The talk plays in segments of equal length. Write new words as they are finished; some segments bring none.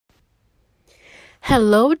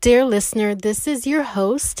Hello, dear listener. This is your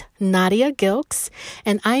host, Nadia Gilks,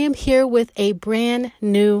 and I am here with a brand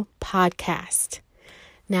new podcast.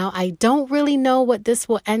 Now, I don't really know what this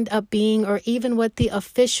will end up being or even what the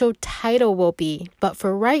official title will be, but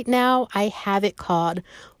for right now, I have it called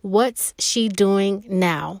What's She Doing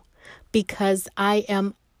Now? Because I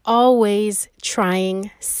am always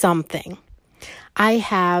trying something. I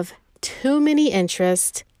have too many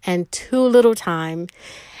interests and too little time.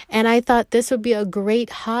 And I thought this would be a great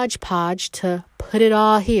hodgepodge to put it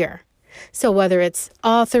all here. So whether it's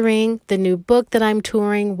authoring the new book that I'm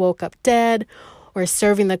touring, Woke Up Dead, or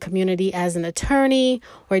serving the community as an attorney,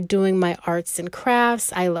 or doing my arts and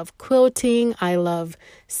crafts, I love quilting, I love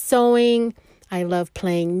sewing, I love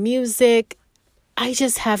playing music. I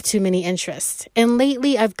just have too many interests. And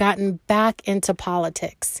lately I've gotten back into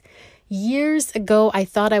politics. Years ago, I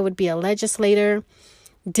thought I would be a legislator,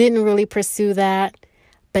 didn't really pursue that.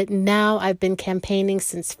 But now I've been campaigning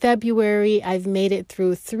since February. I've made it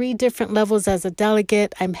through 3 different levels as a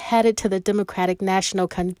delegate. I'm headed to the Democratic National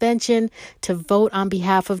Convention to vote on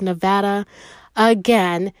behalf of Nevada.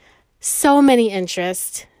 Again, so many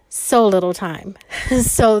interests, so little time.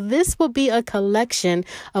 So this will be a collection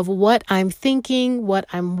of what I'm thinking, what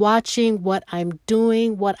I'm watching, what I'm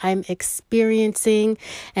doing, what I'm experiencing,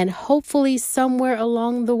 and hopefully somewhere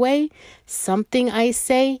along the way, something I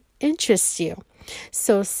say interests you.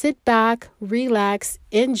 So sit back, relax,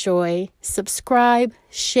 enjoy, subscribe,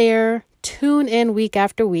 share, tune in week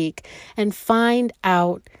after week, and find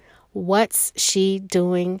out what's she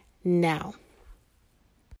doing now.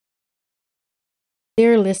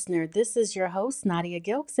 Dear listener, this is your host, Nadia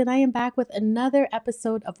Gilks, and I am back with another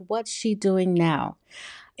episode of What's She Doing Now?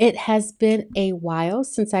 It has been a while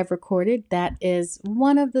since I've recorded. That is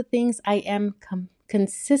one of the things I am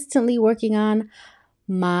consistently working on,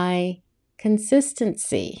 my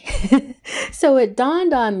consistency. So it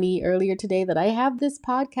dawned on me earlier today that I have this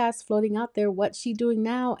podcast floating out there, What's She Doing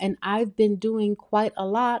Now? And I've been doing quite a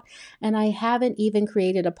lot, and I haven't even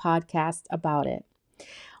created a podcast about it.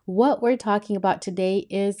 What we're talking about today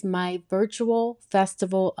is my virtual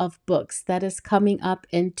festival of books that is coming up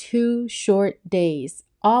in 2 short days,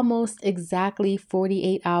 almost exactly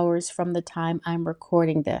 48 hours from the time I'm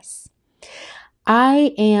recording this.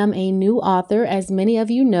 I am a new author. As many of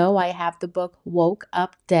you know, I have the book Woke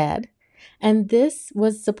Up Dead. And this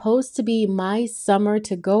was supposed to be my summer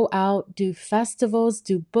to go out, do festivals,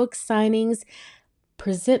 do book signings,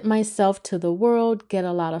 present myself to the world, get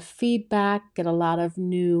a lot of feedback, get a lot of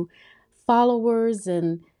new followers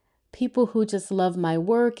and people who just love my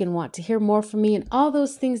work and want to hear more from me, and all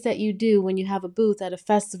those things that you do when you have a booth at a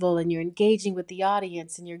festival and you're engaging with the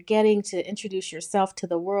audience and you're getting to introduce yourself to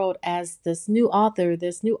the world as this new author,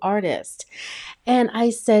 this new artist. And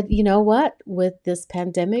I said, you know what? With this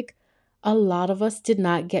pandemic, a lot of us did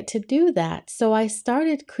not get to do that. So I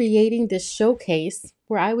started creating this showcase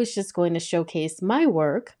where I was just going to showcase my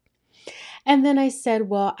work. And then I said,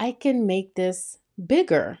 well, I can make this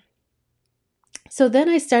bigger. So then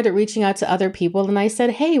I started reaching out to other people and I said,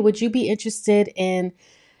 hey, would you be interested in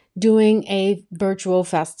doing a virtual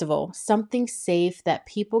festival, something safe that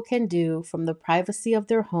people can do from the privacy of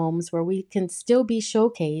their homes where we can still be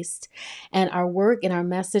showcased and our work and our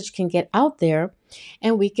message can get out there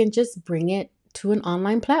and we can just bring it to an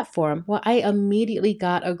online platform? Well, I immediately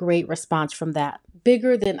got a great response from that,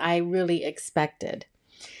 bigger than I really expected.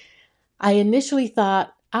 I initially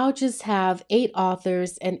thought I'll just have 8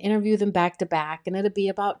 authors and interview them back to back, and it'll be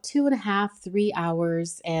about 2.5, 3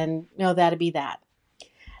 hours, and that'd be that.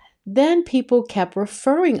 Then people kept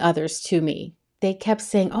referring others to me. They kept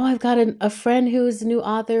saying, oh, I've got a friend who's a new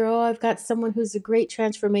author. Oh, I've got someone who's a great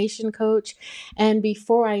transformation coach. And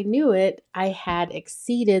before I knew it, I had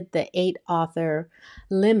exceeded the 8 author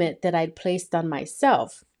limit that I'd placed on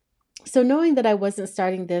myself. So knowing that I wasn't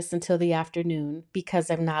starting this until the afternoon because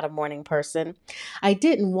I'm not a morning person, I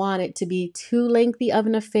didn't want it to be too lengthy of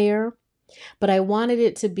an affair, but I wanted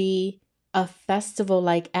it to be a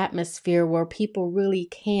festival-like atmosphere where people really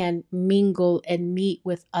can mingle and meet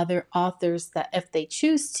with other authors that if they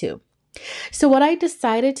choose to. So what I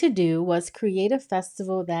decided to do was create a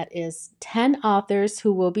festival that is 10 authors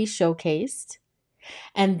who will be showcased.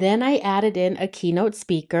 And then I added in a keynote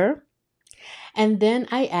speaker. And then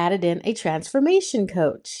I added in a transformation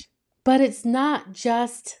coach. But it's not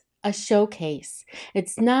just a showcase.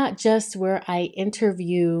 It's not just where I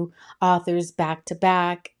interview authors back to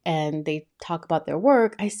back and they talk about their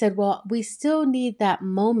work. I said, well, we still need that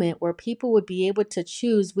moment where people would be able to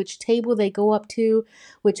choose which table they go up to,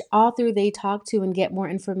 which author they talk to and get more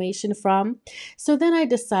information from. So then I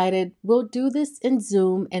decided we'll do this in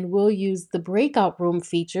Zoom and we'll use the breakout room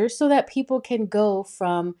feature so that people can go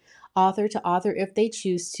from author to author if they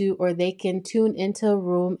choose to, or they can tune into a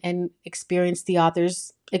room and experience the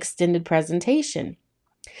author's extended presentation.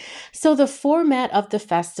 So the format of the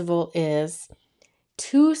festival is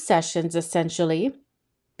 2 sessions essentially,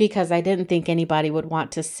 because I didn't think anybody would want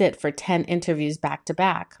to sit for 10 interviews back to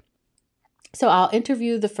back. So I'll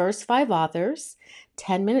interview the first 5 authors,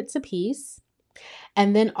 10 minutes apiece.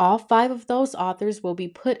 And then all 5 of those authors will be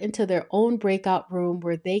put into their own breakout room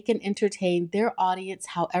where they can entertain their audience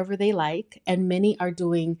however they like. And many are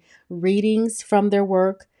doing readings from their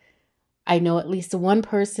work. I know at least one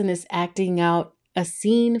person is acting out a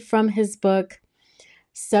scene from his book.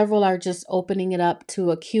 Several are just opening it up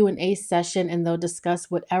to a Q&A session, and they'll discuss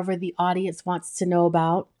whatever the audience wants to know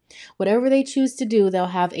about. Whatever they choose to do, they'll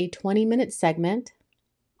have a 20-minute segment,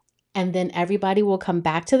 and then everybody will come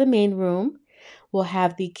back to the main room. We'll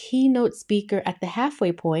have the keynote speaker at the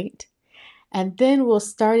halfway point, and then we'll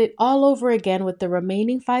start it all over again with the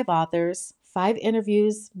remaining 5 authors, 5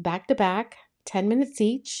 interviews back to back, 10 minutes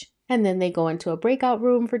each. And then they go into a breakout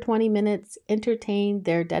room for 20 minutes, entertain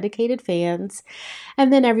their dedicated fans.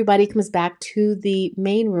 And then everybody comes back to the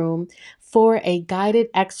main room for a guided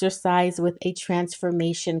exercise with a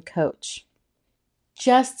transformation coach,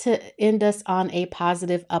 just to end us on a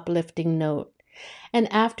positive, uplifting note. And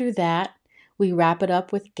after that, we wrap it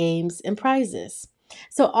up with games and prizes.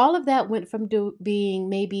 So all of that went from being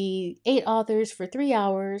maybe 8 authors for 3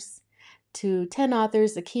 hours to 10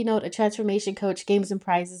 authors, a keynote, a transformation coach, games and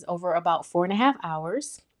prizes over about 4.5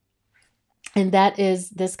 hours. And that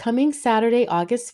is this coming Saturday, August